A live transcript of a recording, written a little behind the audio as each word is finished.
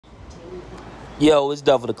Yo, it's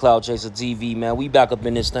Devil the Cloud Chaser TV, man. We back up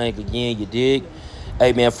in this thing again, you dig?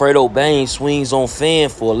 Hey, man, Fredo Bang swings on fan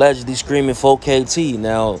for allegedly screaming 4KT.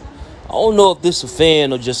 Now, I don't know if this a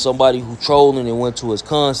fan or just somebody who trolling and went to his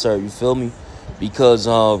concert, you feel me? Because,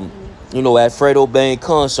 you know, at Fredo Bang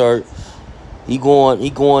concert, he going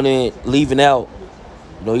in, leaving out.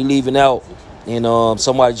 You know, he leaving out, and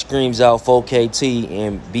somebody screams out 4KT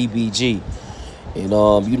and BBG.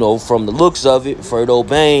 And you know, from the looks of it, Fredo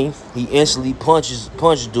Bang, he instantly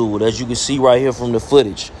punches dude, as you can see right here from the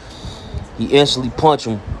footage. He instantly punch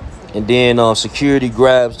him, and then security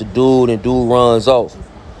grabs the dude, and dude runs off.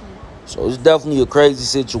 So it's definitely a crazy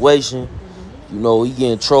situation. You know, he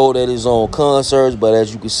getting trolled at his own concerts, but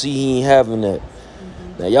as you can see, he ain't having that.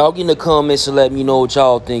 Now, y'all get in the comments and let me know what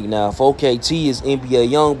y'all think. Now, if OKT is NBA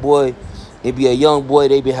Youngboy,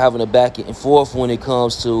 they been having a back and forth when it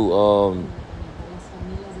comes to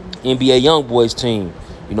NBA Youngboy's team,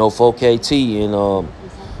 you know, 4KT, and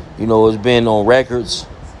you know, it's been on records,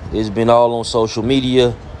 it's been all on social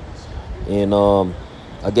media, and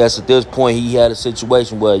I guess at this point he had a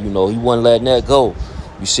situation where, you know, he wasn't letting that go.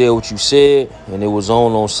 You said what you said, and it was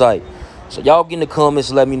on site. So y'all get in the comments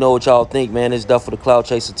and let me know what y'all think, man. It's Devil the Cloud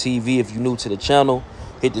Chaser TV. If you're new to the channel,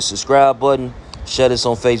 hit the subscribe button, share this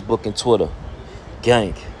on Facebook and Twitter.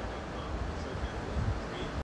 Gang.